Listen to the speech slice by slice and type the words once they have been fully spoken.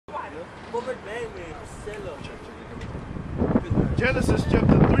Genesis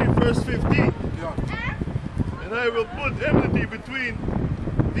chapter 3 verse 15. And I will put enmity between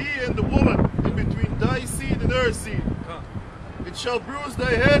thee and the woman, and between thy seed and her seed. It shall bruise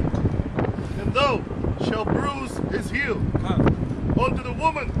thy head, and thou shalt bruise his heel. Unto the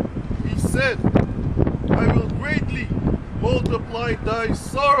woman he said, I will greatly multiply thy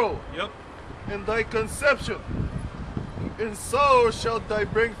sorrow and thy conception. In sorrow shalt thou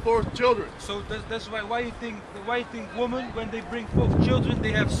bring forth children. So that's why you think women, when they bring forth children,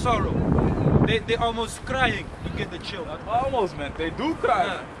 they have sorrow. They almost crying to get the children. Not almost, man. They do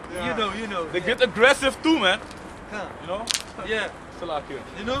cry. Yeah. You know. They get aggressive too, man. You know? Yeah.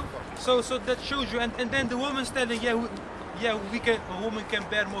 You know? So that shows you, and then the woman's telling, a woman can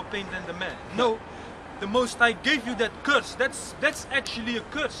bear more pain than the man. No. The Most High gave you that curse. That's actually a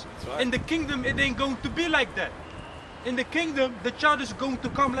curse. Right. In the kingdom, it ain't going to be like that. In the kingdom, the child is going to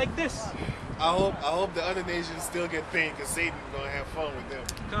come like this. I hope the other nations still get paid, because Satan's gonna have fun with them.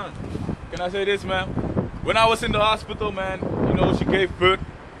 Can I say this, man? When I was in the hospital, man, you know, she gave birth.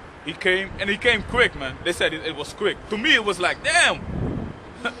 He came quick, man. They said it was quick. To me, it was like, damn.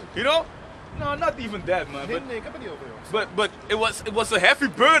 You know? No, not even that, man. But it was a heavy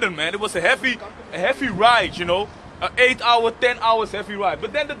burden, man. It was a heavy ride, you know, an 8-hour, 10 hours heavy ride.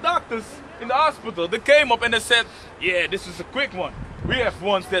 But then the doctors in the hospital, they came up and they said, yeah, this is a quick one. We have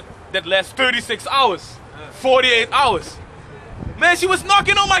ones that last 36 hours, 48 hours. Man, she was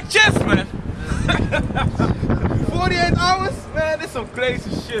knocking on my chest, man. 48 hours? Man, this is some crazy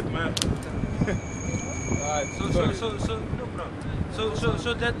shit, man. Alright, so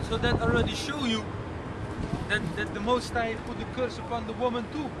that already show you that the Most High put the curse upon the woman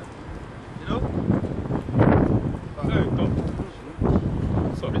too. You know? Hey, come.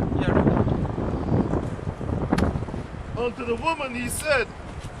 Sorry. Yeah. Unto the woman he said,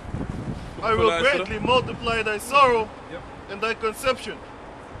 I will greatly multiply thy sorrow and thy conception.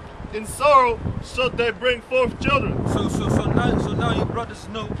 In sorrow shalt thou bring forth children. So now you brothers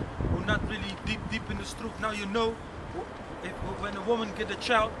know, who not really deep in this truth. Now you know, when a woman get a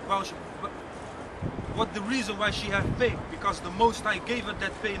child, what the reason why she have pain? Because the Most High gave her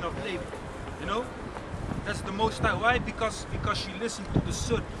that pain of labor. You know, that's the Most High. Why? Because she listened to the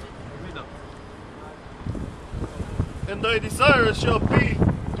Son. Read up. And thy desire shall be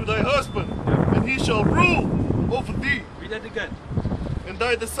to thy husband, and he shall rule over thee. Read that again. And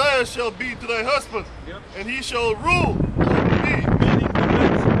thy desire shall be to thy husband, and he shall rule over thee. Meaning the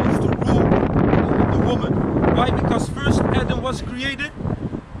man is supposed to rule over the woman. Why? Because first Adam was created,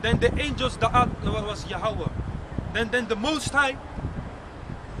 then the angels, was Yahweh. Then the Most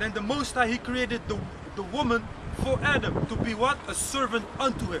High, he created the woman for Adam to be what? A servant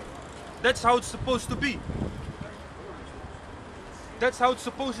unto him. That's how it's supposed to be. That's how it's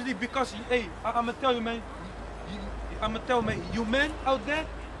supposed to be, because, hey, I'm gonna tell you, man, you men out there,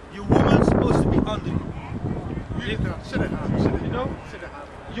 your woman's supposed to be under you. You know?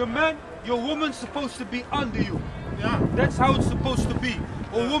 Your man, your woman's supposed to be under you. Yeah. That's how it's supposed to be.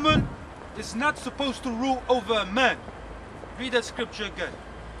 A woman is not supposed to rule over a man. Read that scripture again.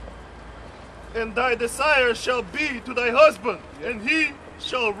 And thy desire shall be to thy husband, and he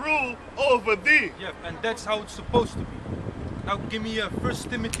shall rule over thee. Yeah, and that's how it's supposed to be. Now give me 1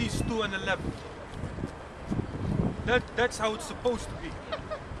 Timothy 2 and 11. That's how it's supposed to be.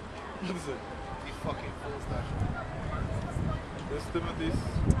 Listen, die fucking fools daar. 1 Timothy.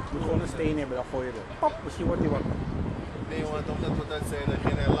 Moet gewoon een steen hebben, dan gooi je er. Pop, misschien wordt hij wat. Nee, want omdat we dat zeiden,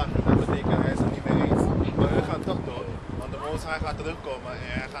 ging hij lachen, dat betekent hij is het niet mee eens. Maar we gaan toch door, want de Most High gaat terugkomen en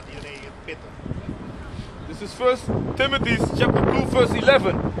hij gaat iedereen pitten. This is 1 Timothy chapter 2 verse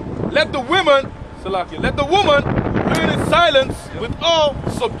 11. Let the woman learn in silence with all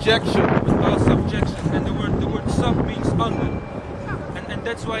subjection. With all subjection. And the word sub means under. And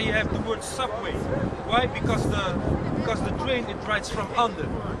that's why you have the word subway. Why? Because the train, it rides from under.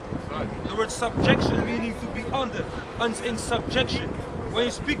 The word subjection meaning to be under, in subjection. When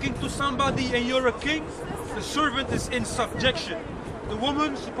you're speaking to somebody and you're a king, the servant is in subjection. The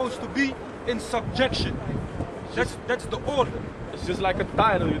woman is supposed to be in subjection. That's the order. It's just like a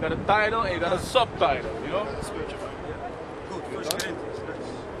title. You got a title and you got a subtitle, you know? Good, First Corinthians.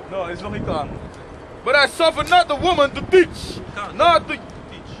 No, it's nog niet aan. But I suffer not the woman to teach, not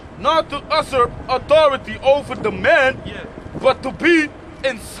to usurp authority over the man, but to be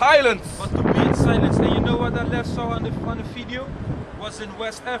in silence. But to be in silence. And you know what I last saw on the video? Was in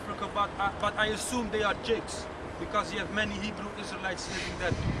West Africa, but I assume they are Jakes, because you have many Hebrew Israelites living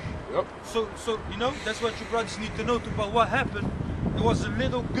there too. Yep. So you know, that's what you brothers need to know too. But what happened, there was a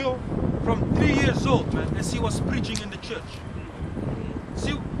little girl from 3 years old, man, and she was preaching in the church.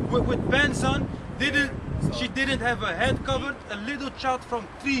 See, with pants on. She didn't have her head covered. A little child from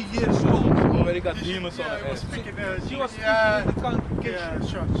 3 years old. Already got demons on her head. She was speaking in the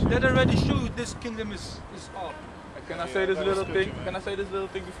congregation. That already show you this kingdom is off. Can I say this little thing? Can I say this little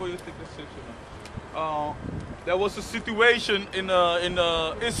thing before you stick this scripture, man? There was a situation in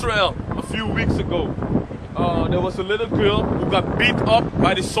Israel a few weeks ago. There was a little girl who got beat up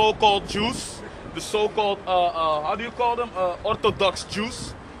by the so-called Jews, the so-called how do you call them? Orthodox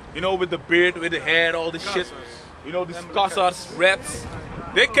Jews. You know, with the beard, with the hair, all this shit. You know, these Khazars, rats.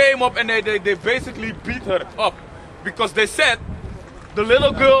 They came up and they basically beat her up because they said the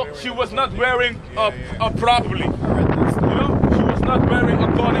little girl, she was not wearing properly. You know, she was not wearing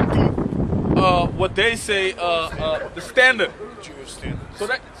according to what they say the standard.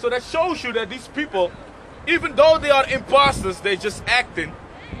 So that shows you that these people, even though they are imposters, they just acting,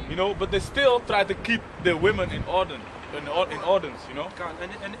 you know, but they still try to keep their women in order. In orders, you know.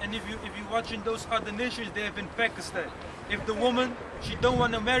 And if you watching those other nations, they have in Pakistan. If the woman she don't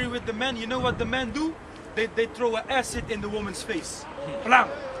want to marry with the man, you know what the men do? They throw an acid in the woman's face. Blam.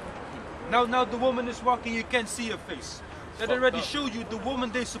 Now the woman is walking, you can't see her face. That already showed you the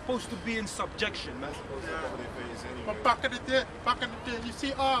woman they're supposed to be in subjection, man. But back in the day, you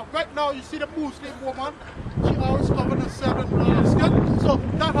see, right now you see the Muslim woman, she always covered herself in skin. So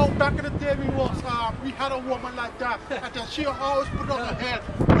that's how back in the day we had a woman like that, and then she always put on her head.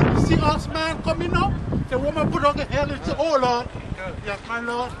 When you see us man coming up, the woman put on her head and say, "Oh Lord, yes my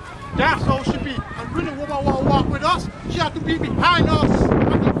Lord." That's how she be. And when the woman want to walk with us, she has to be behind us,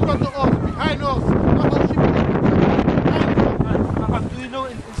 and in front of us, behind us. That's how she be. Do you know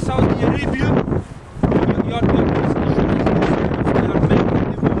in Saudi Arabia? They are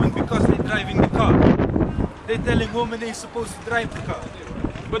making the woman because they're driving the car. They're telling women they're supposed to drive the car.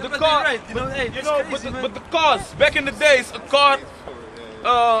 But the car, right, you know, hey, but the cars back in the days, a car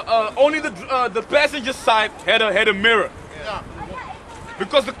only the passenger side had a mirror. Yeah.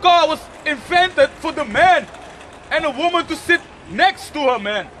 Because the car was invented for the man and a woman to sit next to her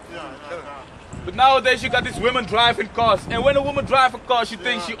man. But nowadays you got these women driving cars, and when a woman drives a car, she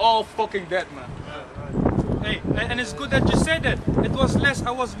thinks she all fucking dead, man. Hey, and it's good that you said that. It was less. I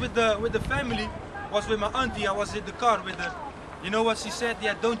was with the family. Was with my auntie. I was in the car with her. You know what she said?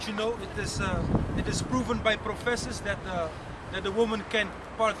 Yeah, don't you know? It is proven by professors that the woman can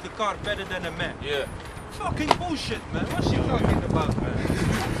park the car better than a man. Yeah. Fucking bullshit, man. What's she talking about, man?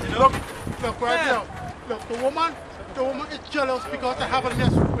 You know? Look right now. Look, the woman is jealous because they have a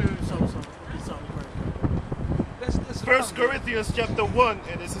nest with First Corinthians chapter 1,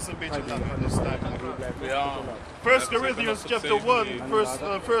 and this is a major topic this time. First Corinthians chapter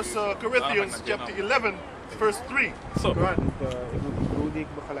 1, First Corinthians chapter 11, verse 3. So, Go ahead.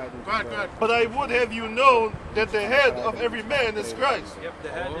 but I would have you known that the head of every man is Christ. Yep, the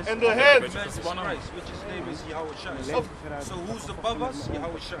head is And the head is Christ, which his name is Yahushua. So who's above us?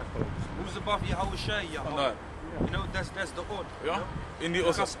 Yahushua. Who's above Yahushua? Yahweh. You know, that's the order. yeah. You know? In the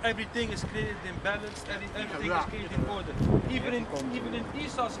Because everything is created in balance, everything is created in order. Even in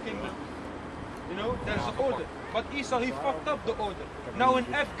Esau's kingdom, you know, there's an order. But Esau, he fucked up the order. Now in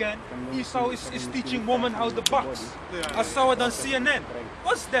Afghan, Esau is teaching women how to box. I saw it on CNN.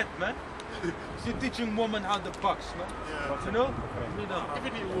 What's that, man? He's teaching women how to box, man. You know?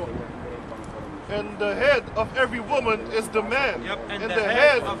 And the head of every woman is the man. Yep, and the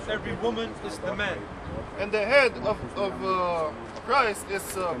head of every woman is the man. And the head of Christ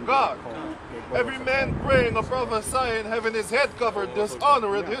is God. Every man praying or prophesying, having his head covered,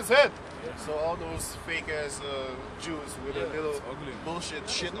 dishonoreth his head. So all those fake ass Jews with a little bullshit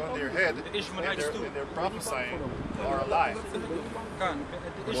shit on their head, and they're prophesying are alive.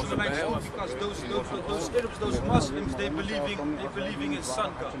 The Ishmaelites too, because those Arabs, those Muslims, they believing in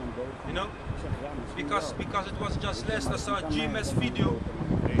sun God. You know, because it was just last I saw a GMS video.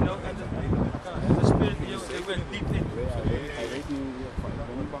 You know, and the spirit, you know, they went deep in.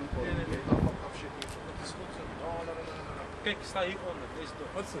 Kijk, ik sta hieronder, deze door.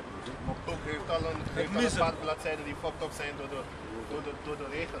 Wat is het? Ook heeft al een paar bladzijden die fucked up zijn door de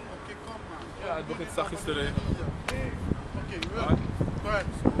regen. Okay, come on. Ja, het begint zachtjes te regenen. Okay, go ahead.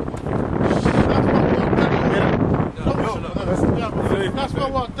 That's what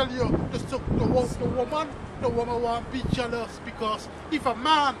I want to tell you. The woman want to be jealous because if a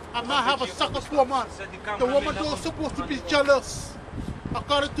man have a sucker woman, the woman don't supposed to be jealous.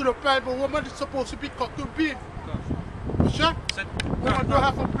 According to the Bible, woman is supposed to be concubine. Sure? Woman don't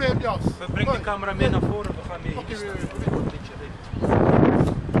have a blame yours. We brengen de camera mee naar voren, we gaan mee.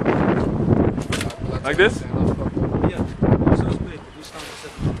 Like this? Ja, zo is beter. Die staan we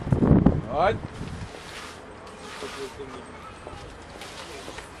zetten. Alright.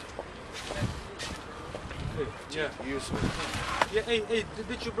 Yeah. Useless. Yeah, hey,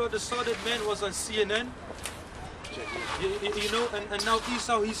 did your brother saw that man was on CNN? You know, and now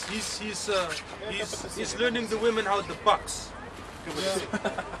Esau, he's learning the women how to box. You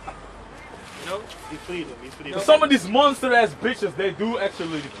know? He freed him. But some of these monster ass bitches, they do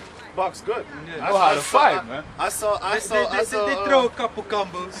actually Box good. Yeah. know how to fight, man. I saw. They throw a couple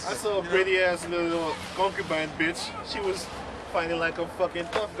combos. I saw a pretty ass little concubine bitch. She was fighting like a fucking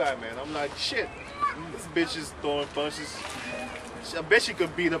tough guy, man. I'm like, shit. This bitch is throwing punches. I bet she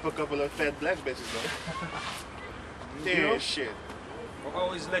could beat up a couple of fat black bitches, though. Damn shit. I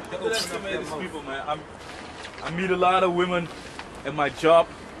always like to open up Underestimate their these mouth. people, man. I meet a lot of women at my job.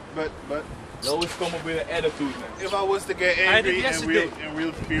 But They always come up with an attitude, man. if I was to get I did angry yesterday. and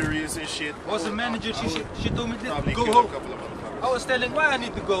real furious and shit, Was a manager, she told me probably to go kill a home. couple of motherfuckers. I was telling why I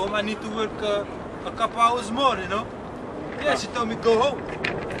need to go home. I need to work a couple hours more, you know. Yeah, she told me go home.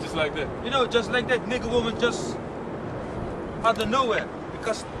 Just like that. You know, just like that nigga woman just out of nowhere.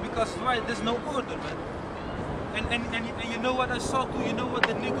 Because why? There's no order, man. And you know what I saw too? You know what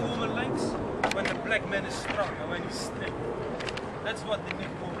the nigga woman likes? When the black man is strong and when he's straight. That's what the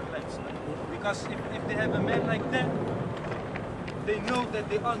nigga woman likes, man. Because if they have a man like that, they know that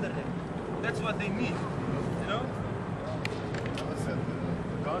they're under him. That's what they need. You know? I said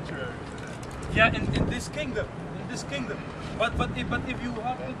the contrary. Yeah, in this kingdom. In this kingdom. But if you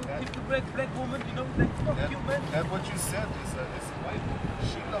have if the black woman, you know, like fuck you, man. That's what you said. It's white.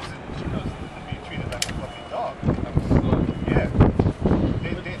 She loves it. She loves to be treated like a fucking dog. Yeah.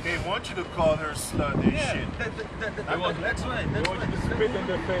 They want you to call her slut and Yeah, shit. that's right. That's right. Spit in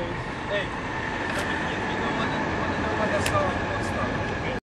their face. Hey, you know what I saw?